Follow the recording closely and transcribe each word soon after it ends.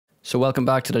So welcome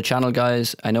back to the channel,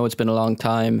 guys. I know it's been a long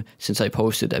time since I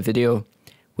posted a video.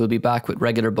 We'll be back with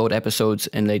regular boat episodes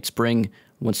in late spring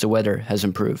once the weather has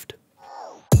improved.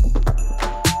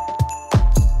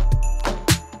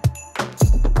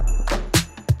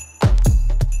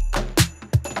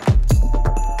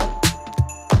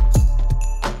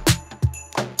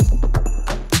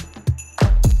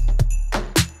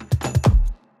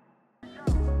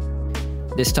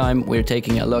 This time we're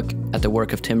taking a look at the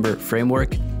work of Timber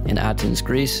Framework in Athens,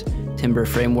 Greece. Timber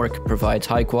Framework provides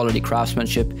high quality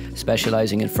craftsmanship,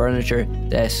 specialising in furniture,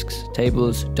 desks,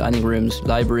 tables, dining rooms,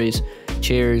 libraries,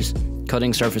 chairs,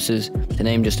 cutting surfaces, to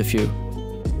name just a few.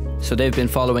 So they've been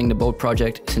following the boat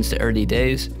project since the early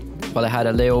days. While I had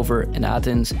a layover in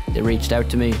Athens, they reached out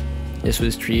to me. This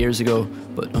was 3 years ago,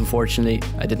 but unfortunately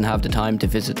I didn't have the time to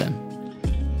visit them.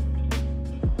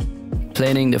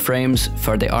 Planing the frames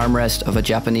for the armrest of a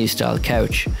Japanese style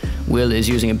couch. Will is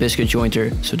using a biscuit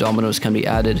jointer so dominoes can be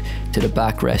added to the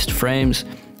backrest frames.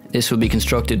 This will be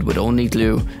constructed with only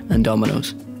glue and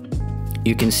dominoes.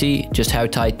 You can see just how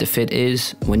tight the fit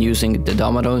is when using the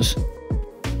dominoes.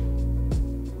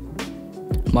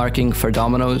 Marking for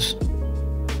dominoes.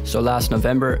 So last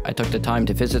November I took the time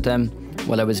to visit them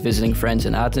while I was visiting friends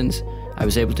in Athens. I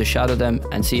was able to shadow them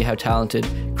and see how talented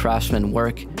craftsmen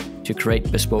work to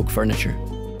create bespoke furniture.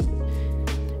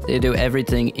 They do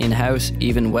everything in-house,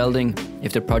 even welding.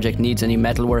 If the project needs any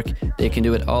metalwork, they can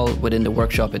do it all within the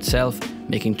workshop itself,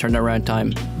 making turnaround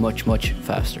time much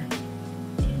faster.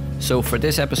 So for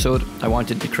this episode, I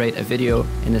wanted to create a video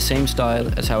in the same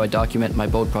style as how I document my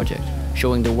boat project,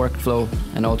 showing the workflow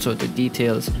and also the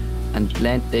details and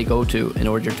length they go to in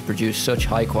order to produce such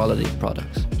high quality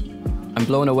products. I'm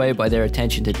blown away by their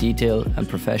attention to detail and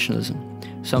professionalism,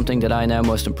 something that I now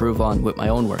must improve on with my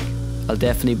own work. I'll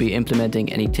definitely be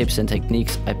implementing any tips and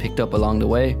techniques I picked up along the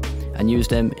way and use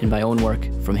them in my own work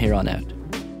from here on out.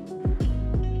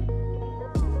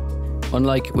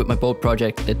 Unlike with my boat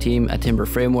project, the team at Timber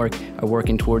Framework are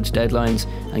working towards deadlines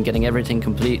and getting everything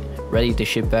complete, ready to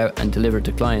ship out and deliver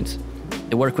to clients.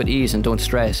 They work with ease and don't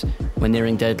stress when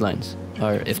nearing deadlines,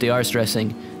 or if they are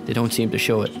stressing, they don't seem to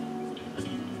show it.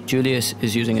 Julius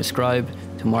is using a scribe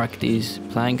to mark these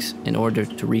planks in order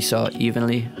to resaw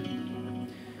evenly.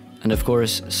 And of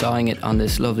course, sawing it on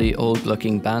this lovely old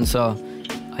looking bandsaw,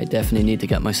 I definitely need to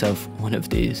get myself one of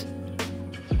these.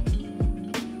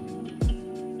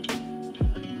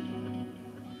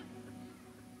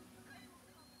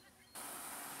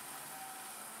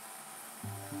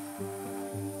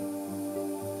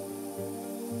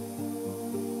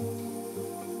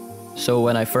 So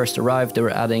when I first arrived, they were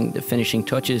adding the finishing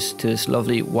touches to this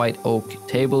lovely white oak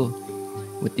table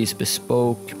with these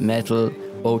bespoke metal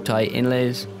bow tie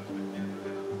inlays.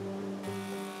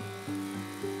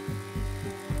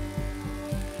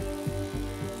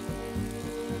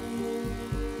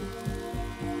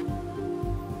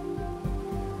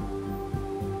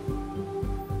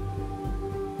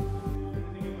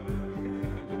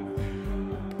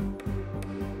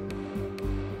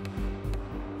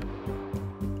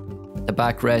 The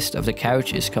backrest of the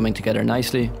couch is coming together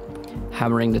nicely,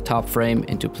 hammering the top frame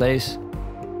into place.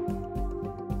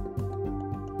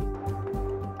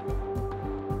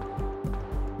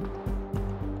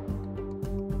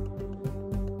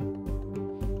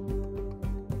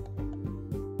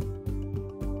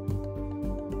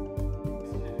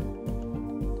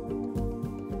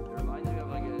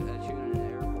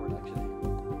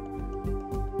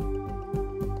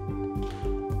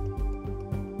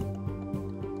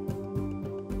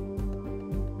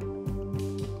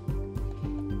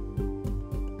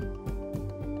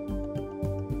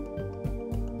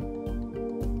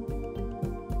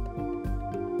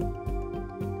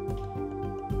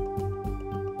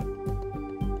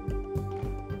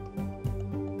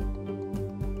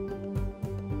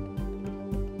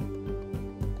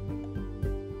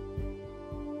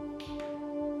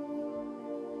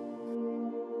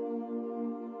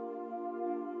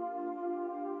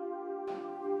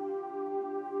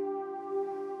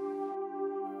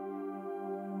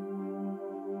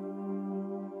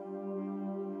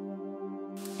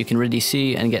 You can really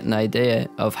see and get an idea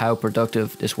of how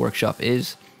productive this workshop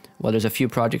is. While there's a few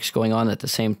projects going on at the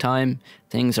same time,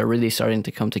 things are really starting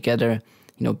to come together,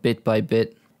 bit by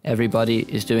bit. Everybody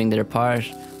is doing their part,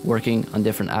 working on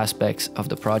different aspects of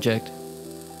the project.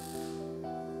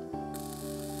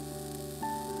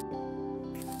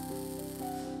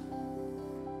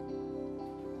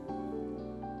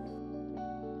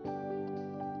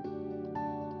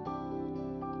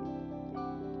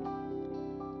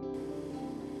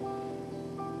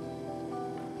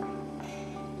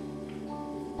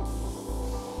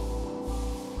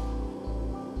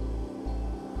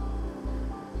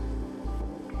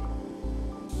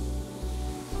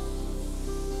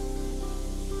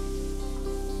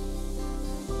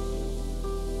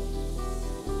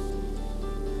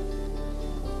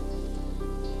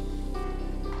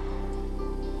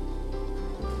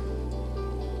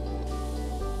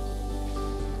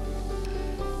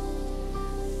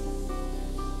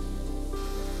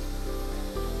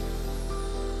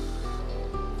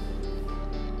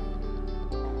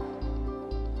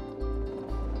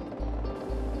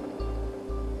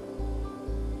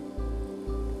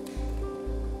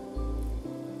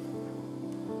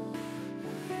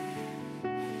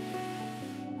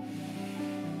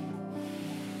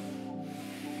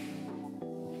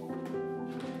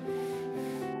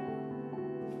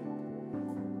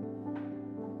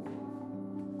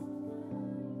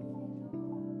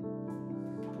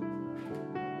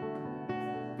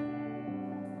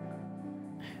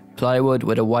 Plywood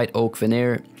with a white oak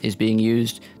veneer is being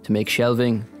used to make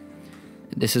shelving.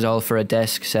 This is all for a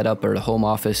desk setup or a home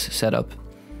office setup.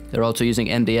 They're also using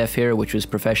MDF here, which was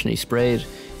professionally sprayed,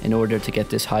 in order to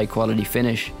get this high quality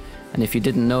finish. And if you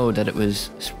didn't know that it was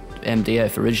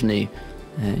MDF originally,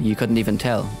 you couldn't even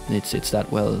tell. It's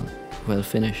that well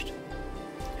finished.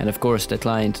 And of course the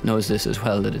client knows this as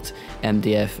well, that it's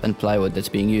MDF and plywood that's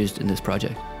being used in this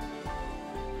project.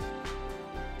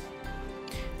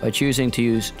 By choosing to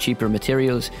use cheaper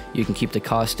materials, you can keep the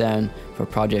cost down for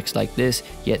projects like this,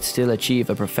 yet still achieve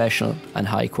a professional and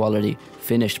high quality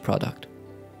finished product.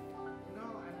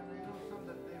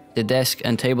 The desk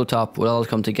and tabletop will all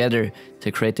come together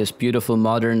to create this beautiful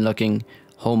modern looking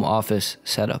home office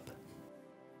setup.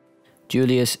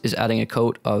 Julius is adding a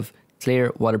coat of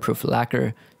clear waterproof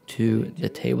lacquer to the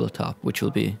tabletop, which will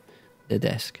be the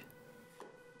desk.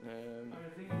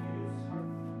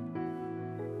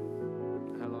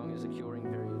 How long is the curing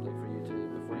period like for you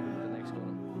before you put the next one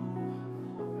on?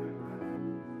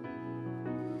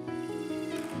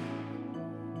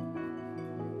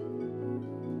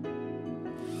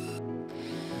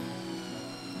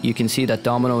 You can see that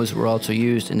dominoes were also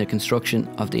used in the construction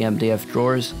of the MDF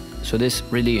drawers, so this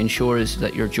really ensures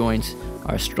that your joints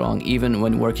are strong even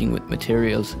when working with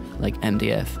materials like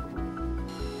MDF.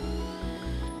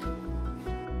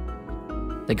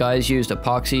 The guys used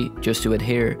epoxy just to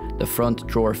adhere the front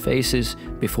drawer faces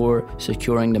before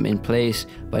securing them in place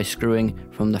by screwing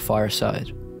from the far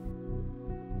side.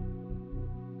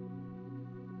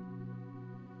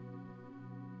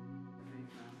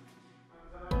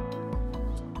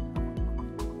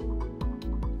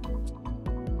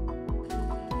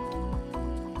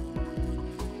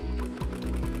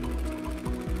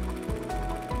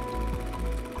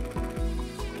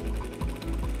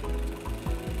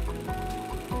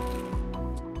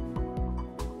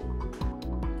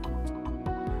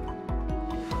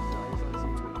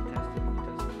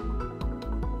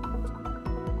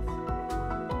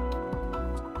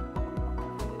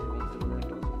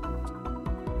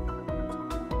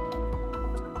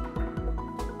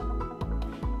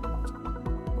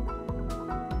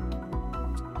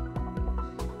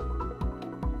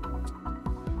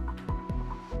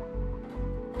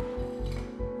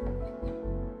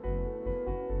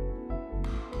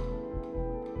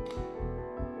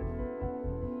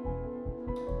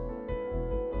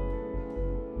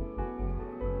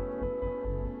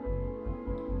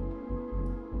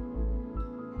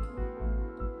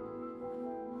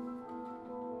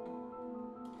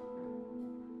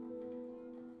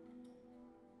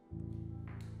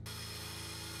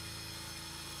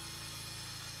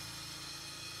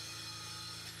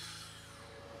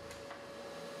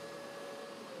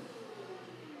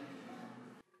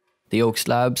 The oak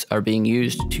slabs are being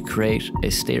used to create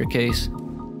a staircase.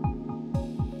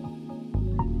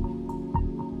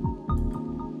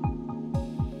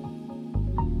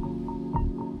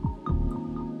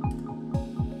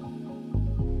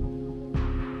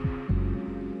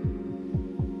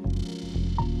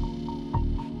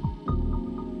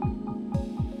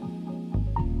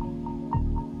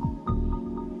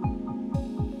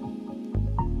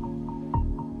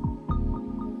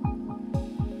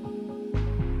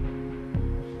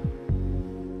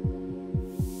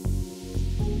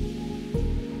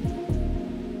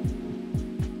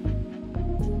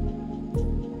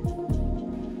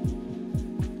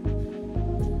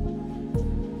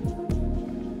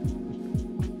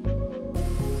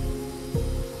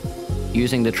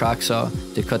 Using the track saw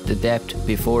to cut the depth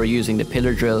before using the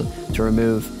pillar drill to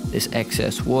remove this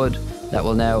excess wood that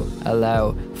will now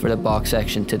allow for the box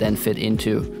section to then fit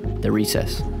into the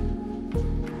recess.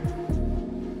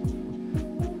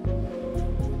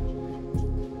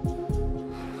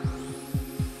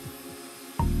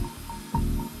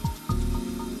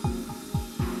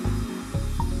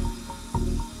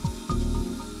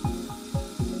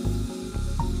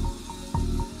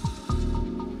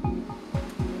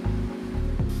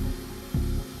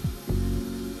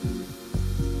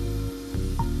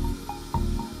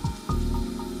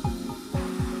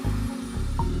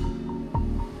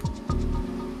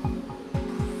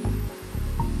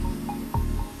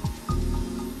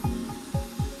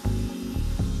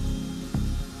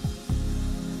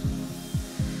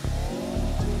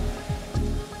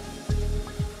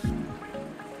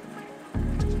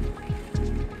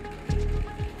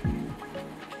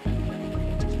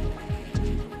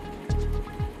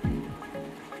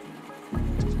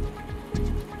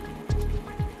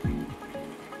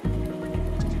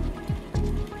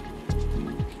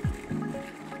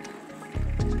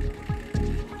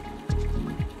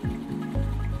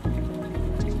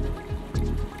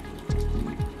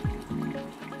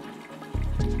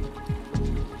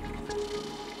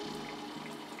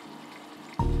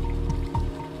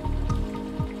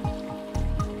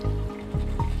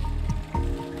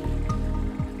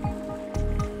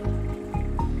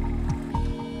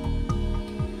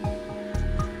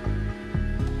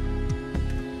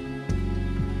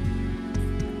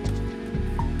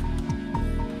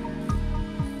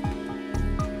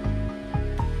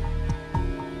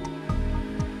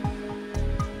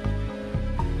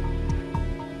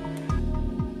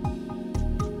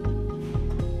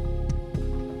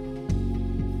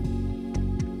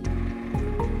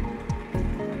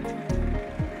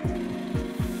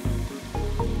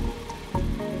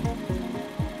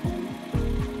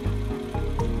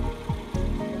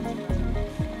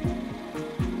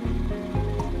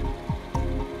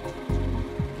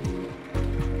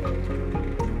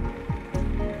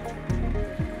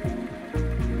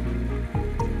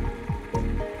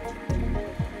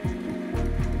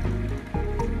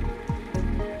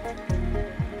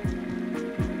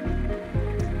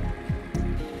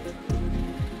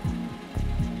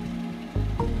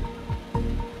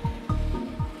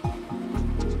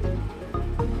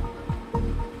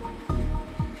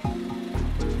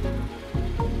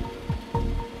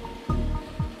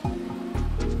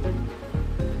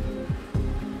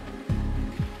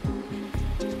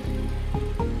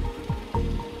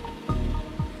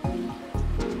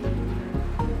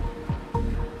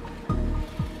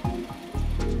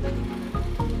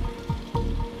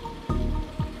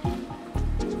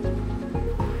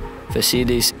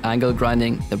 Facilities angle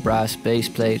grinding the brass base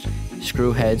plate,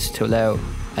 screw heads to allow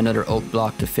another oak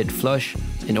block to fit flush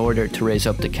in order to raise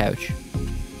up the couch.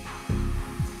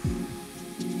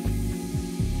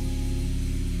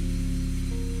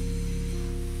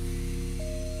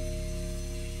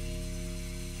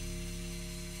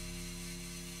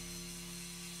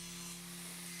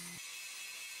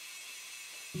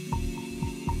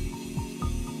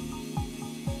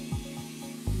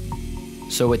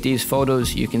 So with these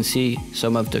photos you can see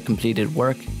some of the completed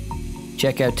work.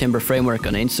 Check out Timber Framework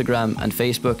on Instagram and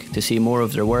Facebook to see more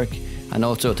of their work and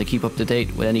also to keep up to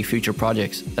date with any future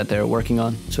projects that they're working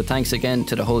on. So thanks again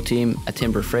to the whole team at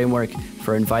Timber Framework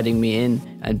for inviting me in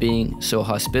and being so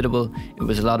hospitable. It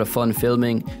was a lot of fun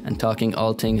filming and talking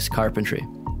all things carpentry.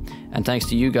 And thanks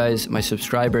to you guys, my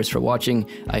subscribers, for watching.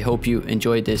 I hope you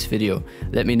enjoyed this video.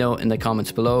 Let me know in the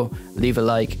comments below, leave a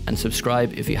like and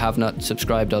subscribe if you have not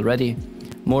subscribed already.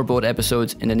 More boat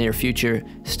episodes in the near future.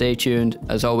 Stay tuned.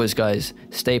 As always guys,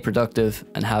 stay productive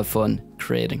and have fun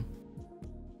creating.